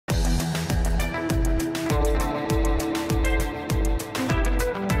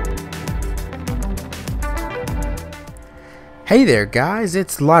Hey there guys,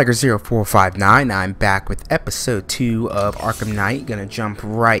 it's Ligerzero459. I'm back with episode 2 of Arkham Knight. Gonna jump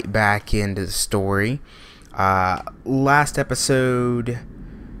right back into the story. Last episode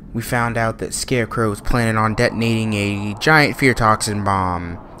we found out that Scarecrow was planning on detonating a giant fear toxin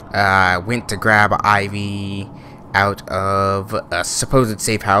bomb. Went to grab Ivy out of a supposed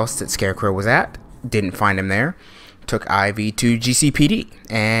safe house that Scarecrow was at. Didn't find him there. Took Ivy to GCPD,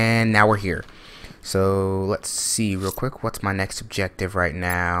 and now we're here. So let's see real quick. What's my next objective right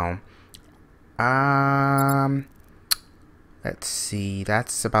now? Let's see.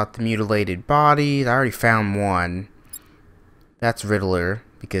 That's about the mutilated bodies. I already found one. That's Riddler,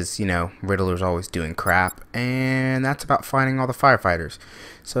 because you know Riddler's always doing crap. And that's about finding all the firefighters.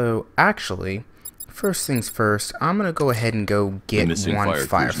 So actually, first things first, I'm gonna go ahead and go get one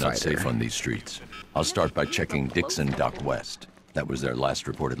firefighter. Not safe on these streets. I'll start by checking Dixon Dock West. That was their last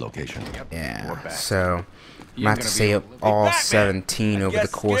reported location. Yeah, so I'm going to have to stay up all 17 over the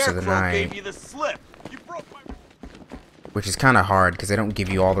course of the night. Which is kind of hard because they don't give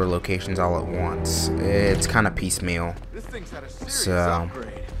you all their locations all at once. It's kind of piecemeal. So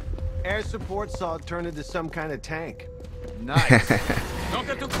air support saw it turn into some kind of tank. Nice. Don't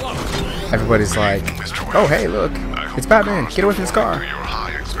get too close. Everybody's like, oh hey look, it's Batman, get away from this car.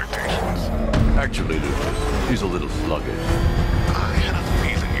 Actually, he's a little sluggish. I had a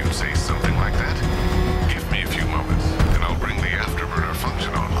feeling you'd say something like that. Give me a few moments, and I'll bring the afterburner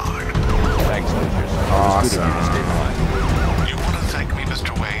function online. Thanks, Lucas. Awesome. You want to thank me,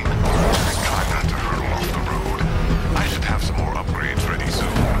 Mr. Wayne? Just try not to hurtle off the road. I should have some more upgrades ready soon.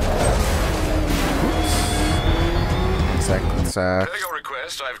 Per your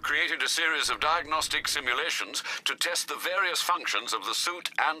request, I've created a series of diagnostic simulations to test the various functions of the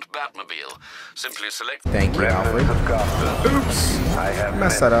suit and Batmobile. Simply select... Thank you, Alfred. Oops! I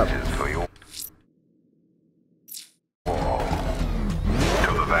messed that up. There we go.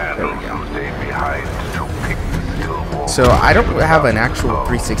 So I don't have an actual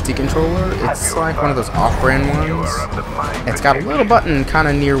 360 controller. It's like one of those off-brand ones. It's got a little button kind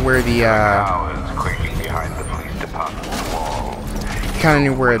of near where the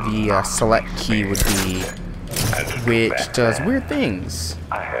select key would be, which does weird things.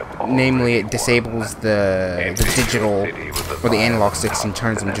 Namely, it disables the digital or the analog sticks and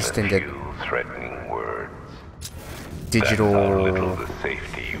turns them just into digital.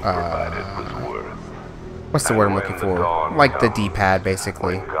 What's the word I'm looking for? Like the D-pad,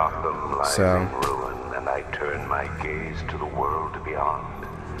 basically. So.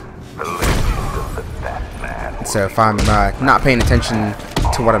 So if I'm not paying attention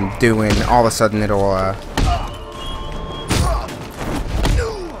to what I'm doing, all of a sudden it'll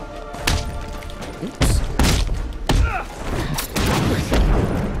oops.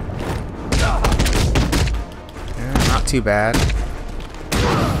 Yeah, not too bad.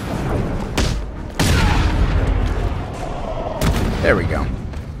 There we go.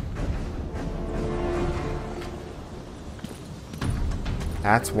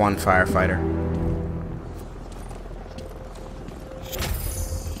 That's one firefighter.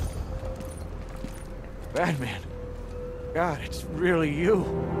 Batman. God, it's really you.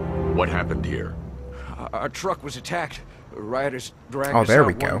 What happened here? Our truck was attacked. Rioters dragged Oh, us there out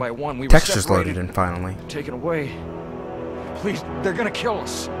we go. one by one. We Textures were loaded in finally. Taken away. Please, they're gonna kill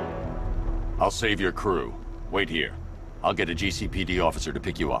us. I'll save your crew. Wait here. I'll get a GCPD officer to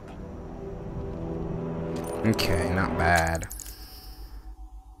pick you up. Okay, not bad.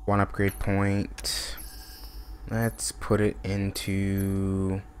 One upgrade point. Let's put it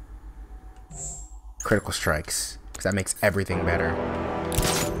into critical strikes, because that makes everything better.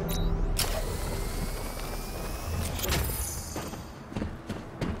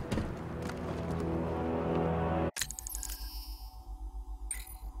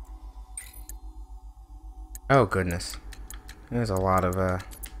 Oh goodness, there's a lot of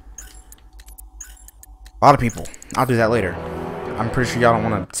people. I'll do that later. I'm pretty sure y'all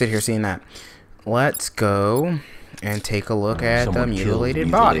don't want to sit here seeing that. Let's go and take a look at the mutilated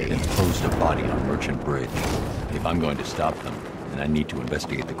body. And posed a body on Merchant Bridge. If I'm going to stop them, then I need to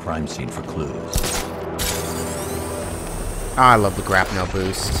investigate the crime scene for clues. I love the grapnel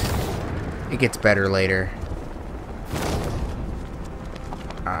boost. It gets better later.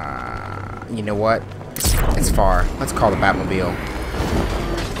 You know what? It's far. Let's call the Batmobile.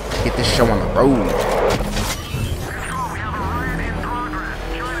 Get this show on the road.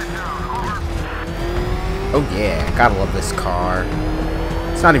 Oh yeah, gotta love this car.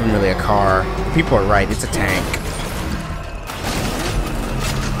 It's not even really a car. People are right, it's a tank.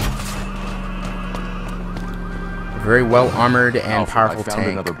 Very well armored and powerful I found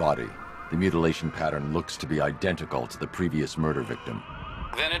tank. another body. The mutilation pattern looks to be identical to the previous murder victim.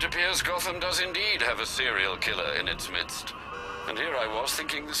 Then it appears Gotham does indeed have a serial killer in its midst. And here I was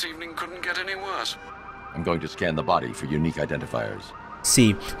thinking this evening couldn't get any worse. I'm going to scan the body for unique identifiers.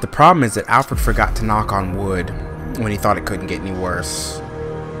 See, the problem is that Alfred forgot to knock on wood when he thought it couldn't get any worse.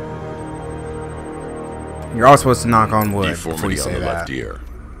 You're always supposed to knock on wood before you Deformity say on the that. left ear.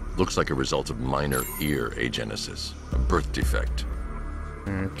 Looks like a result of minor ear agenesis, a birth defect.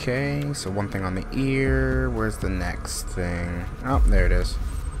 Okay, so one thing on the ear. Where's the next thing? Oh, there it is.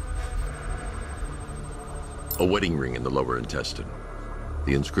 A wedding ring in the lower intestine.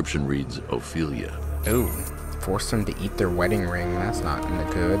 The inscription reads Ophelia. Ooh, forced them to eat their wedding ring. That's not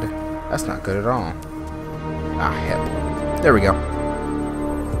good. That's not good at all. Ah, hip. There we go.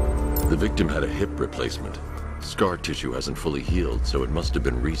 The victim had a hip replacement. Scar tissue hasn't fully healed, so it must have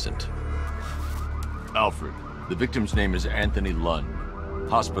been recent. Alfred, the victim's name is Anthony Lund.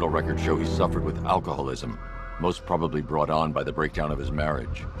 Hospital records show he suffered with alcoholism, most probably brought on by the breakdown of his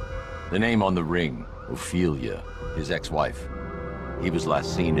marriage. The name on the ring, Ophelia, his ex-wife. He was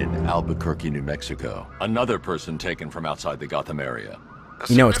last seen in Albuquerque, New Mexico. Another person taken from outside the Gotham area.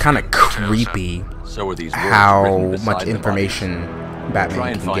 You know, it's kind of creepy So are these words how written beside much the body. information Try Batman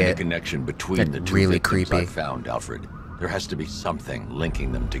and can find a get. connection between That's the two really victims creepy. I found, Alfred. There has to be something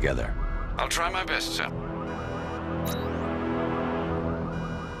linking them together. I'll try my best, sir.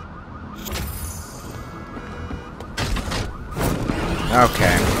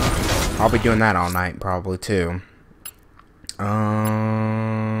 Okay, I'll be doing that all night probably too.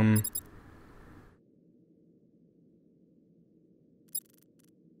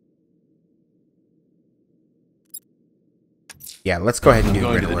 Yeah, let's go ahead and do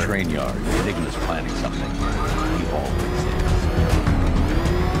Going to the Riddler. train yard. Enigma's planning something. He always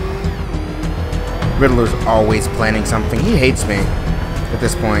is. Riddler's always planning something. He hates me at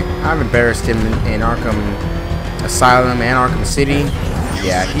this point. I've embarrassed him in Arkham Asylum and Arkham City.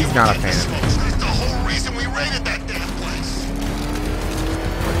 Yeah, he's not a fan of me. That's the whole reason we raided that damn place.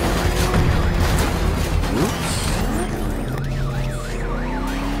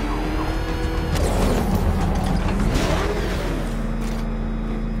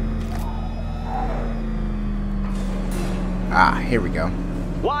 Ah, here we go.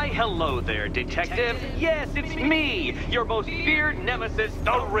 Why, hello there, Detective. Yes, it's me, your most feared nemesis,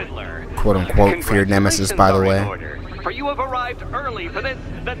 the Riddler. Quote-unquote feared nemesis, by the Congratulations way. are in order, for you have arrived early for this,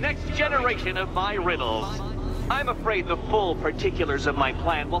 the next generation of my riddles. I'm afraid the full particulars of my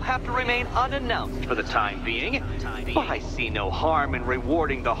plan will have to remain unannounced for the time being. But I see no harm in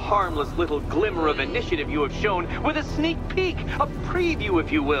rewarding the harmless little glimmer of initiative you have shown with a sneak peek, a preview,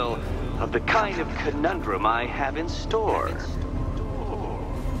 if you will, of the kind of conundrum I have in store.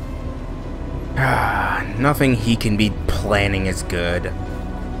 Nothing he can be planning is good.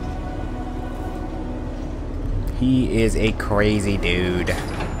 He is a crazy dude.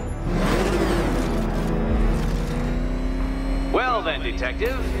 Well then,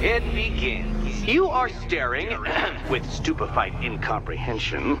 Detective, it begins. You are staring, with stupefied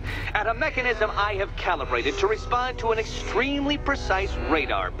incomprehension, at a mechanism I have calibrated to respond to an extremely precise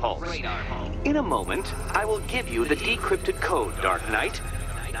radar pulse. In a moment, I will give you the decrypted code, Dark Knight.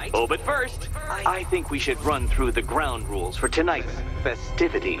 Oh, but first, I think we should run through the ground rules for tonight's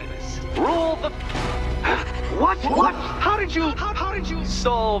festivities. Rule the... What? How did you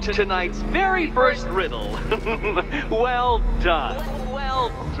solve tonight's very first riddle? Well done.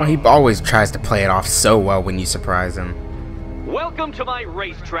 Well, He always tries to play it off so well when you surprise him. welcome to my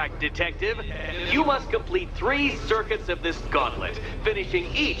racetrack, Detective. You must complete 3 circuits of this gauntlet,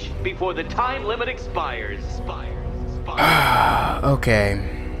 finishing each before the time limit expires.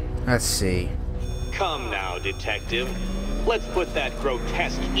 Okay, let's see. Come now, Detective. Let's put that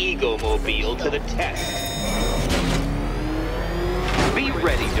grotesque ego-mobile to the test. Be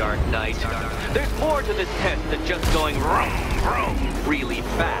ready, Dark Knight. There's more to this test than just going vroom, vroom, really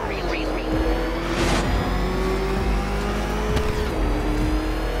fast.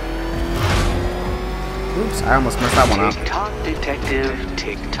 Oops, I almost messed that one up. Tick-tock, Detective,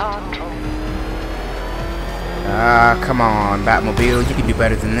 tick-tock. Ah, come on, Batmobile, you can do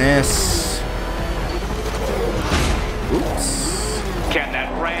better than this. Oops. Can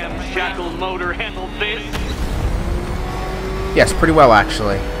that ramshackle motor handle this? Yes, pretty well,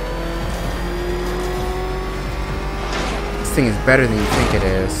 actually. This thing is better than you think it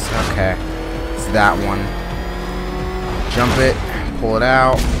is. Okay, it's that one. Jump it, pull it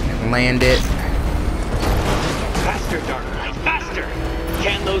out, land it. Faster, Dark Knight, faster!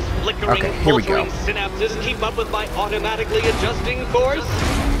 Can those flickering, Okay, here we go. filtering synapses keep up with my automatically adjusting course?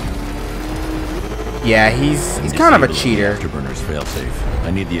 Yeah, he's kind of a cheater. Afterburner's failsafe.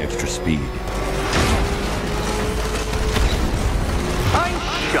 I need the extra speed. I'm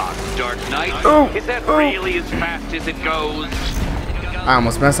shocked, Dark Knight. Oh, Is that really as fast as it goes? I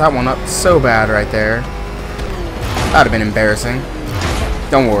almost messed that one up so bad right there. That'd have been embarrassing.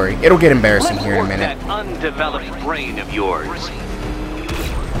 Don't worry, it'll get embarrassing here in a minute. That undeveloped brain of yours.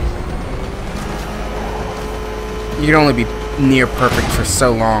 You can only be near perfect for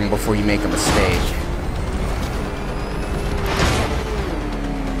so long before you make a mistake.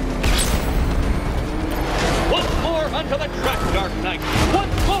 Once more onto the track, Dark Knight.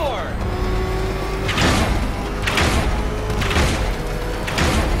 Once more.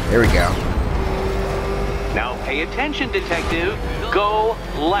 There we go. Now pay attention, detective. Go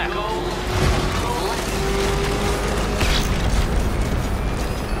left.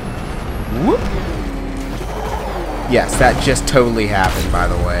 Whoop. Yes, that just totally happened, by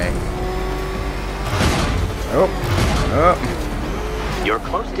the way. Oh. Oh. You're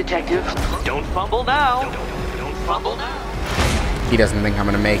close, detective. Don't fumble now. Don't fumble now. He doesn't think I'm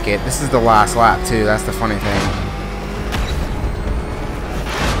gonna make it. This is the last lap, too. That's the funny thing.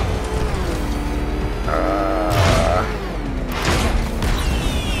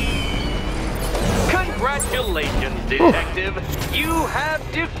 Congratulations, detective. You have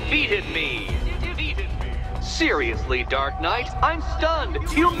defeated me. Seriously, Dark Knight, I'm stunned,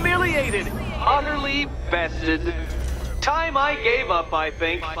 humiliated, utterly bested. Time I gave up, I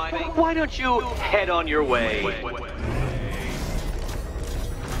think. Why don't you head on your way?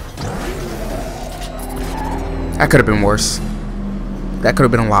 That could have been worse. That could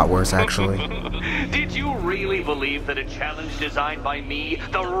have been a lot worse, actually. Did you really believe that a challenge designed by me,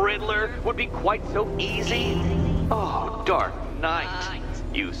 the Riddler, would be quite so easy? Oh, Dark Knight.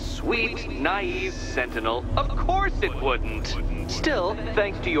 You sweet, naive sentinel. Of course it wouldn't. Still,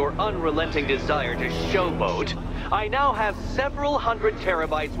 thanks to your unrelenting desire to showboat, I now have several hundred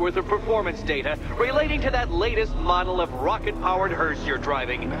terabytes worth of performance data relating to that latest model of rocket-powered hearse you're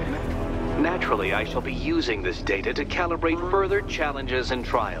driving. Naturally, I shall be using this data to calibrate further challenges and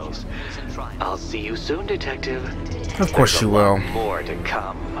trials. I'll see you soon, detective. Of course you will. More to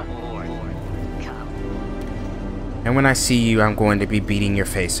come. And when I see you, I'm going to be beating your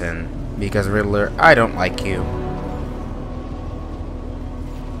face in. Because, Riddler, I don't like you.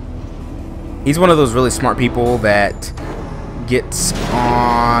 He's one of those really smart people that gets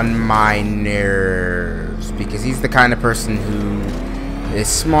on my nerves. Because he's the kind of person who is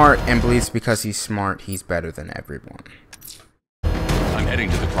smart and believes because he's smart, he's better than everyone. I'm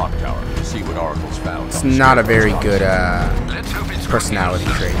heading to the clock tower to see what Oracle's found. It's not a very good personality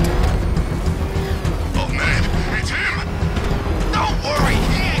trait. Oh man, it's him! Don't worry,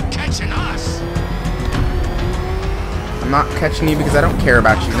 he ain't catching us! I'm not catching you because I don't care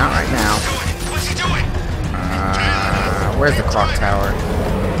about you. Not right now. What's he doing? Where's the clock tower?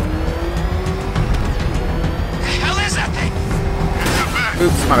 The hell is that thing?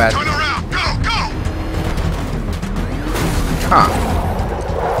 Oops, my bad. Turn around, go! Huh.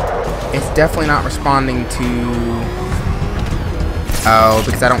 It's definitely not responding to... Oh,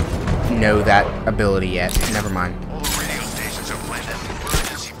 because I don't know that ability yet. Never mind. All the radio stations are playing that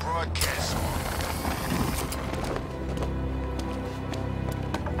emergency broadcast.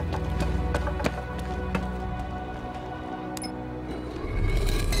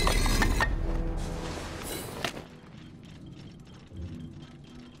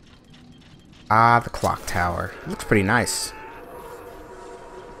 Ah, the clock tower. Looks pretty nice.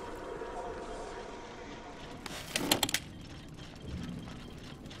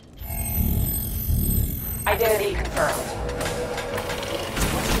 Identity confirmed.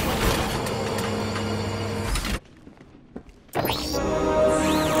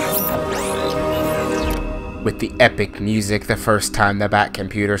 With the epic music the first time the Bat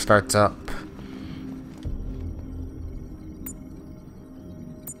computer starts up.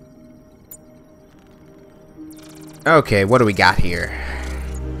 Okay, what do we got here?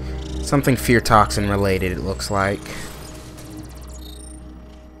 Something fear toxin related, it looks like.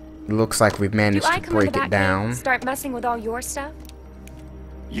 It looks like we've managed to break it down. Start messing with all your stuff?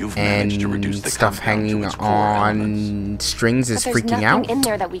 You've managed to reduce And the stuff compound to hanging its core on elements. strings is But there's freaking nothing out. in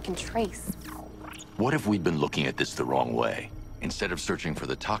there that we can trace. What if we've been looking at this the wrong way? Instead of searching for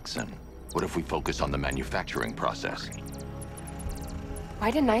the toxin, what if we focus on the manufacturing process? Why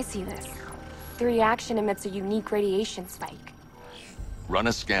didn't I see this? The reaction emits a unique radiation spike. Run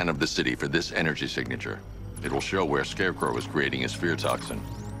a scan of the city for this energy signature. It will show where Scarecrow is creating his fear toxin.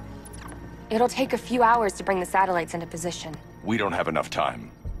 It'll take a few hours to bring the satellites into position. We don't have enough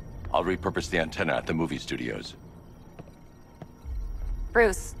time. I'll repurpose the antenna at the movie studios.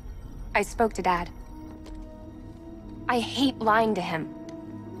 Bruce, I spoke to Dad. I hate lying to him.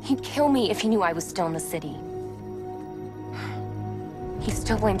 He'd kill me if he knew I was still in the city. He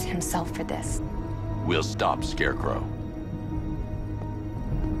still blames himself for this. We'll stop Scarecrow.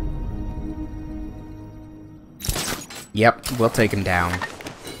 Yep, we'll take him down.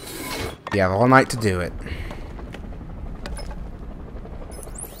 You have all night to do it.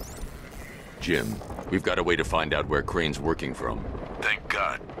 Jim, we've got a way to find out where Crane's working from. Thank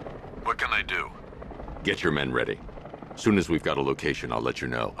God. What can I do? Get your men ready. Soon as we've got a location, I'll let you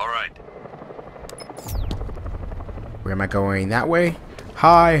know. All right. Where am I going? That way?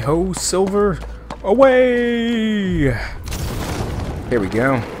 Hi ho, Silver! Away! Here we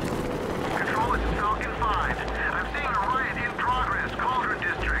go. Control, this is Falcon 5. I'm seeing a riot in progress. Cauldron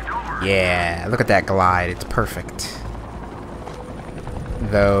District, over. Yeah, look at that glide. It's perfect.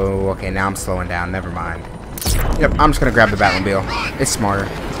 Though, okay, now I'm slowing down. Never mind. Yep, I'm just gonna grab the Batmobile. It's smarter.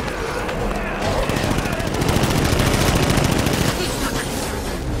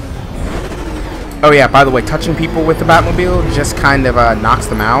 Oh yeah, by the way, touching people with the Batmobile just kind of knocks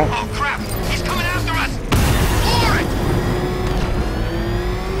them out. Oh crap! He's coming after us!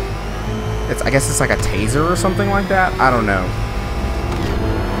 Lord! I guess it's like a taser or something like that. I don't know.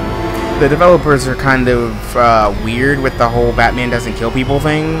 The developers are kind of weird with the whole Batman doesn't kill people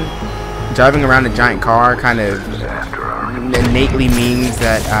thing. Driving around a giant car kind of innately means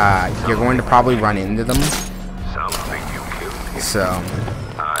that you're going to probably run into them. Something you killed me. So.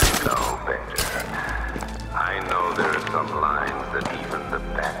 I know better. I know there are some lines that even the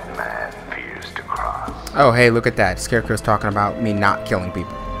Batman fears to cross. Oh, hey, look at that. Scarecrow's talking about me not killing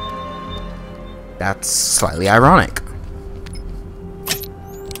people. That's slightly ironic.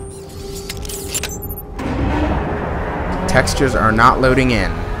 Textures are not loading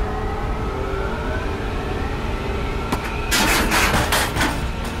in.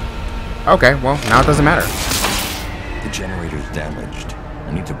 Okay, well, now it doesn't matter. The generator's damaged.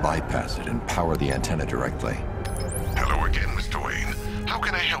 I need to bypass it and power the antenna directly. Hello again, Mr. Wayne. How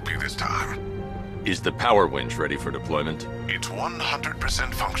can I help you this time? Is the power winch ready for deployment? It's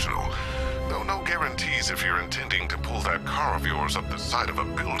 100% functional. Though no guarantees if you're intending to pull that car of yours up the side of a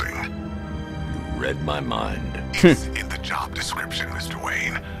building. Read my mind. It's in the job description, Mr.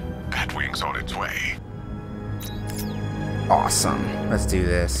 Wayne. Batwing's on its way. Awesome. Let's do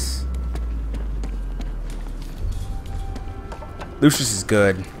this. Lucius is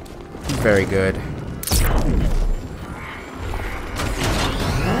good. He's very good.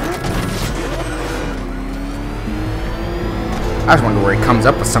 I just wonder where he comes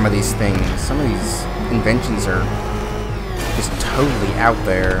up with some of these things. Some of these inventions are just totally out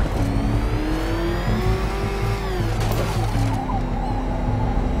there.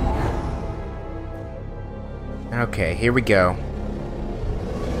 Okay, here we go.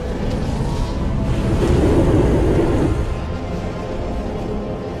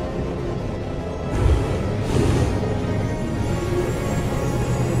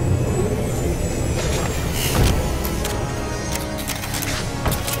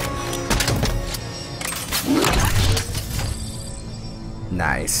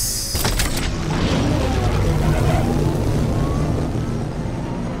 Nice.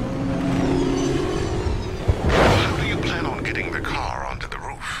 How do you plan on getting the car onto the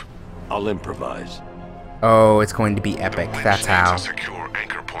roof? I'll improvise. Oh, it's going to be epic. The winch That's how. needs a secure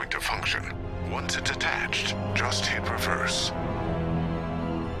anchor point to function. Once it's attached, just hit reverse.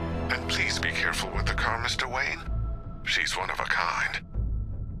 And please be careful with the car, Mr. Wayne. She's one of a kind.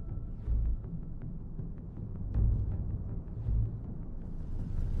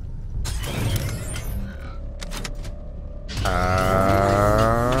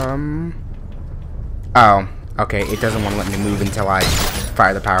 Oh, okay. It doesn't want to let me move until I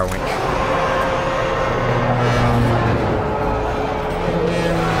fire the power winch.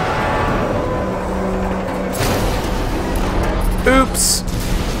 Oops.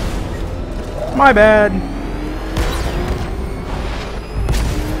 My bad.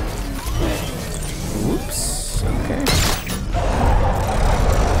 Whoops. Okay.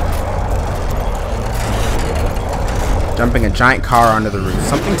 Dumping a giant car onto the roof.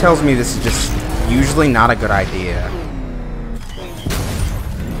 Something tells me this is just usually not a good idea.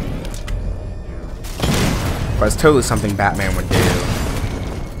 But it's totally something Batman would do.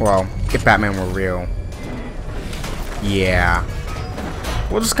 Well, if Batman were real. Yeah.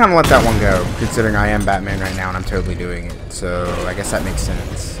 We'll just kind of let that one go, considering I am Batman right now and I'm totally doing it. So, I guess that makes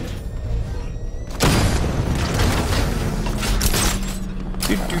sense.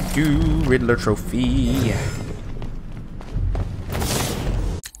 Riddler trophy.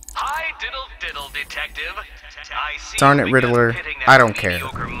 Hi, diddle, detective. I see Darn it, you Riddler. began pitting I that don't care.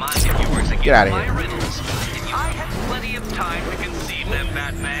 mediocre mind of yours against Get outta my here. riddles. I had plenty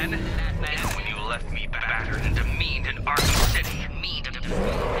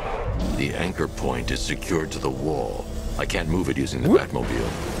The anchor point is secured to the wall. I can't move it using the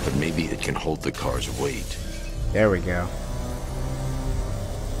Batmobile, but maybe it can hold the car's weight. There we go.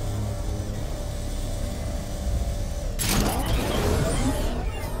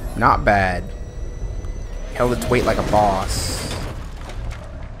 Not bad. Held its weight like a boss.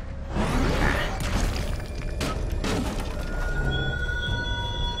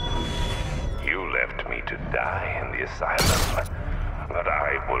 You left me to die in the asylum, but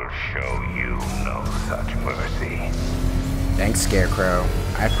I will show you no such mercy. Thanks, Scarecrow.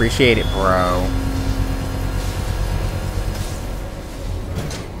 I appreciate it, bro.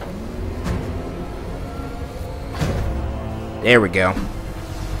 There we go.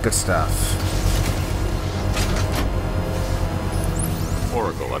 Good stuff.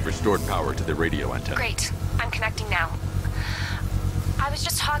 Oracle, I've restored power to the radio antenna. Great. I'm connecting now. I was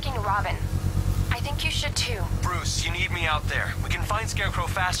just talking to Robin. I think you should too. Bruce, you need me out there. We can find Scarecrow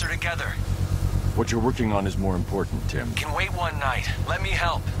faster together. What you're working on is more important, Tim. Can wait one night. Let me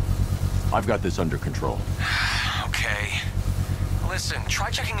help. I've got this under control. Okay. Listen,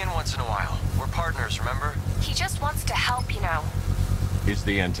 try checking in once in a while. We're partners, remember? He just wants to help, you know. Is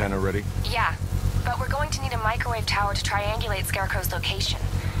the antenna ready? Yeah, but we're going to need a microwave tower to triangulate Scarecrow's location.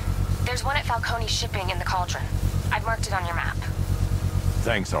 There's one at Falcone's shipping in the Cauldron. I've marked it on your map.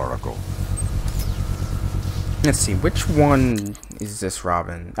 Thanks, Oracle. Let's see, which one is this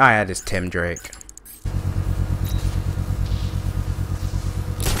Robin? Ah, yeah, it is Tim Drake.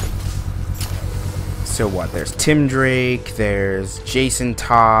 So what? There's Tim Drake, there's Jason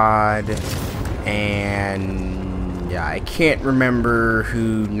Todd, and yeah, I can't remember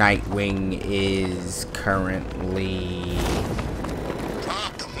who Nightwing is currently.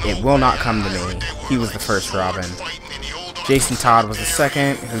 It will not come to me. He was the first Robin. Jason Todd was the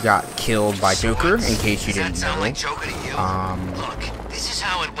second, who got killed by Joker, in case you didn't know.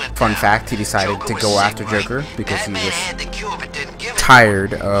 Fun fact, he decided to go after Joker because he was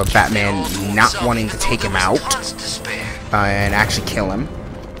tired of Batman not wanting to take him out and actually kill him.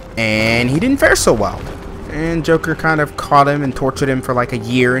 And he didn't fare so well. And Joker kind of caught him and tortured him for like a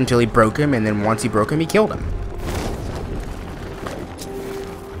year until he broke him, and then once he broke him, he killed him.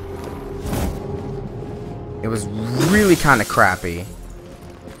 It was really kind of crappy.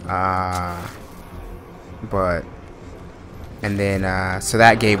 But... And then, so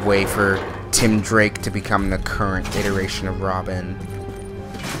that gave way for Tim Drake to become the current iteration of Robin.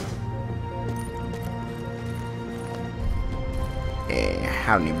 Yeah,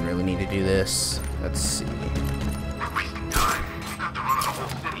 I don't even really need to do this. Let's see. We're wasting time. We've got to run the whole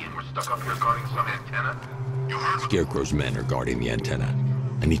city and we're stuck up here guarding some antenna. You heard Scarecrow's men are guarding the antenna.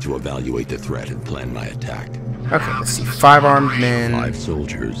 I need to evaluate the threat and plan my attack. Okay, let's see. 5 armed men. 5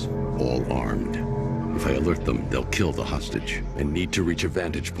 soldiers, all armed. If I alert them, they'll kill the hostage. I need to reach a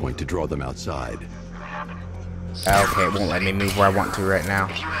vantage point to draw them outside. Okay, it won't let me move where I want to right now.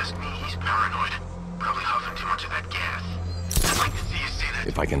 If you ask me, he's paranoid. Probably huffing too much of that gas. I'd like to see you say that.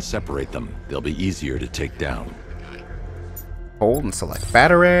 If I can separate them, they'll be easier to take down. Hold and select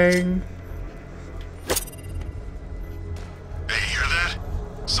batarang. Hey, hear that?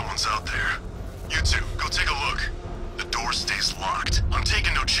 Someone's out there. You two, go take a look. The door stays locked. I'm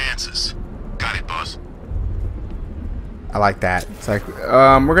taking no chances. Got it, boss? I like that. It's like,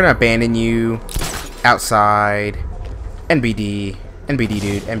 we're gonna abandon you outside. NBD. NBD,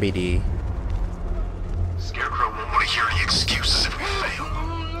 dude. NBD. Scarecrow won't want to hear any excuses if we fail.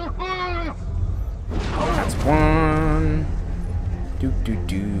 That's 1.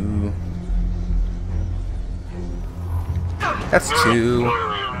 Do. That's 2.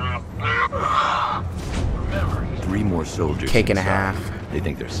 3 more soldiers. Cake and a inside. half. They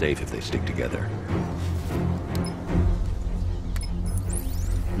think they're safe if they stick together.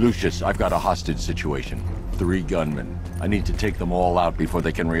 Lucius, I've got a hostage situation. 3 gunmen. I need to take them all out before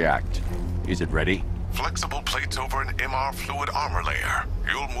they can react. Is it ready? Flexible plates over an MR fluid armor layer.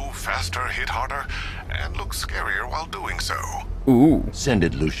 You'll move faster, hit harder, and look scarier while doing so. Ooh. Send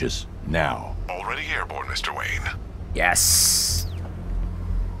it, Lucius. Now. Already airborne, Mr. Wayne. Yes.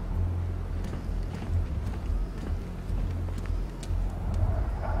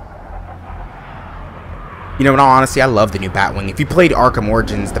 You know, in all honesty, I love the new Batwing. If you played Arkham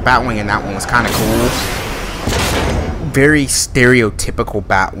Origins, the Batwing in that one was kind of cool. Very stereotypical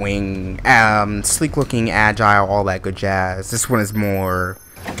Batwing. Sleek looking, agile, all that good jazz. This one is more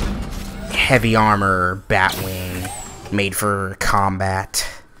heavy armor Batwing, made for combat.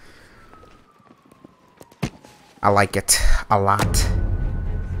 I like it a lot.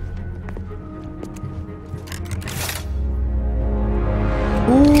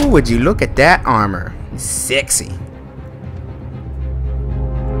 Ooh, would you look at that armor? Sexy.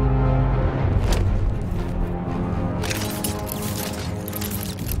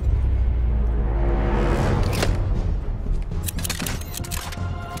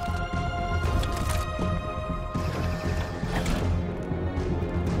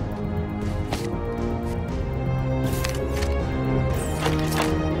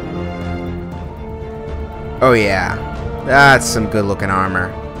 Oh yeah, that's some good looking armor.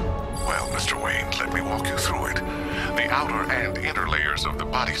 Well, Mr. Wayne, let me walk you through it. The outer and inner layers of the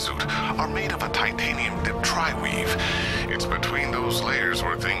bodysuit are made of a titanium dip tri-weave. It's between those layers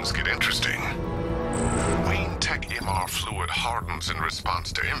where things get interesting. Wayne Tech MR fluid hardens in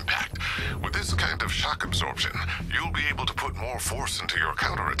response to impact. With this kind of shock absorption, you'll be able to put more force into your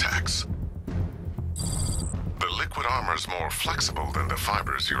counterattacks. The liquid armor's more flexible than the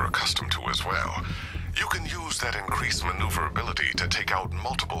fibers you're accustomed to as well. You can use that increased maneuverability to take out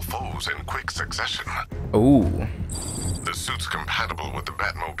multiple foes in quick succession. Ooh. The suit's compatible with the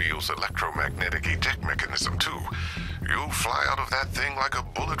Batmobile's electromagnetic eject mechanism too. You'll fly out of that thing like a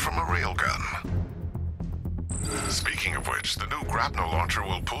bullet from a railgun. Speaking of which, the new grapnel launcher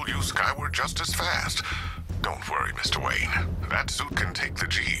will pull you skyward just as fast. Don't worry, Mr. Wayne. That suit can take the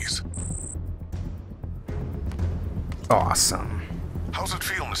G's. Awesome. How's it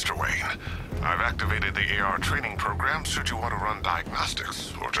feel, Mr. Wayne? I've activated the AR training program should you want to run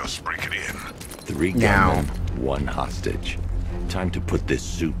diagnostics, or just break it in. 3 gunmen, 1 hostage. Time to put this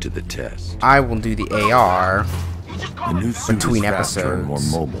suit to the test. I will do the AR The new suit between is faster and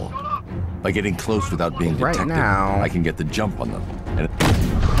episodes. more mobile. By getting close without being Right detected, now- I can get the jump on them. And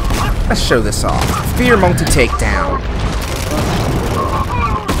Let's show this off. Fear multi takedown.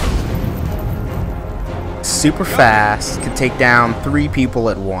 Super fast. Can take down 3 people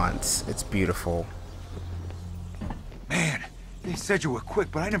at once. It's beautiful. Man, they said you were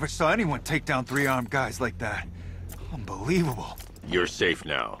quick, but I never saw anyone take down 3 armed guys like that. Unbelievable. you're safe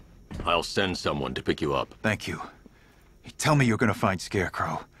now. I'll send someone to pick you up. Thank you. You tell me you're gonna find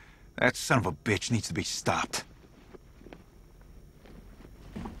Scarecrow. That son of a bitch needs to be stopped.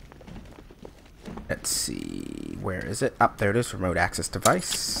 Let's see. Where is it? Up there it is. Remote access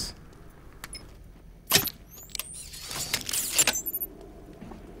device.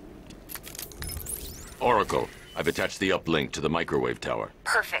 Oracle, I've attached the uplink to the microwave tower.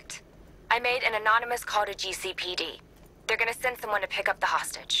 Perfect. I made an anonymous call to GCPD. They're gonna send someone to pick up the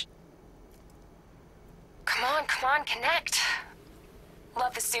hostage. Come on, connect.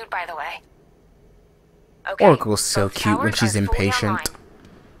 Love the suit, by the way. Okay, Oracle's so both cute when towers she's are fully impatient. online.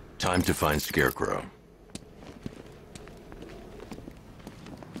 Time to find Scarecrow.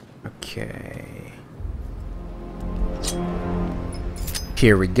 Okay.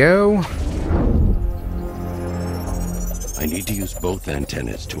 Here we go. I need to use both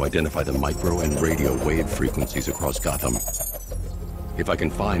antennas to identify the micro and radio wave frequencies across Gotham. If I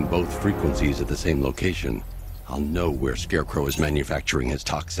can find both frequencies at the same location, I'll know where Scarecrow is manufacturing his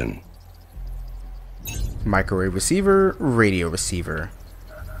toxin. Microwave receiver, radio receiver.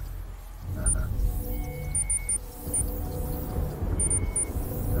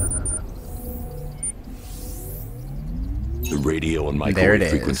 The radio and There it microwave is.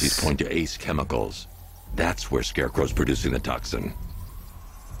 frequencies point to Ace Chemicals. That's where Scarecrow's producing the toxin.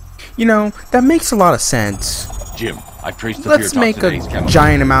 You know, that makes a lot of sense. Jim, I've traced the Let's fear make toxin a Ace Chemicals.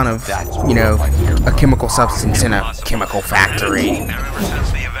 giant amount of, That's you know, where we'll find a chemical substance in a chemical factory. Ever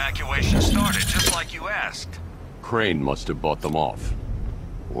since the evacuation started, just like you asked. Crane must have bought them off.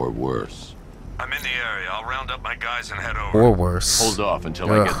 Or worse. I'm in the area. I'll round up my guys and head over. Or worse. Hold off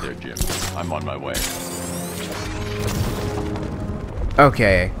until I get there, Jim. I'm on my way.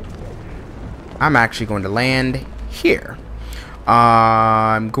 Okay. I'm actually going to land here.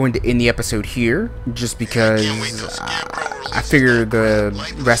 I'm going to end the episode here, just because I figure the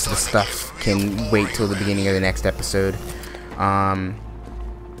rest of the stuff can wait till the beginning of the next episode.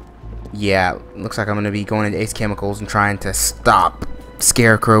 Yeah, looks like I'm going to be going into Ace Chemicals and trying to stop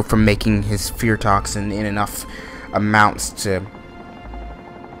Scarecrow from making his fear toxin in enough amounts to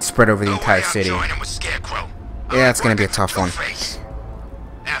spread over the entire city. Yeah, it's going to be a tough one.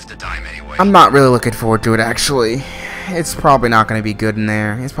 I'm not really looking forward to it, actually. It's probably not going to be good in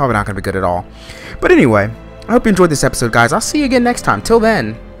there. It's probably not going to be good at all. But anyway, I hope you enjoyed this episode, guys. I'll see you again next time. Till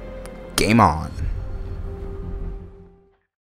then, game on.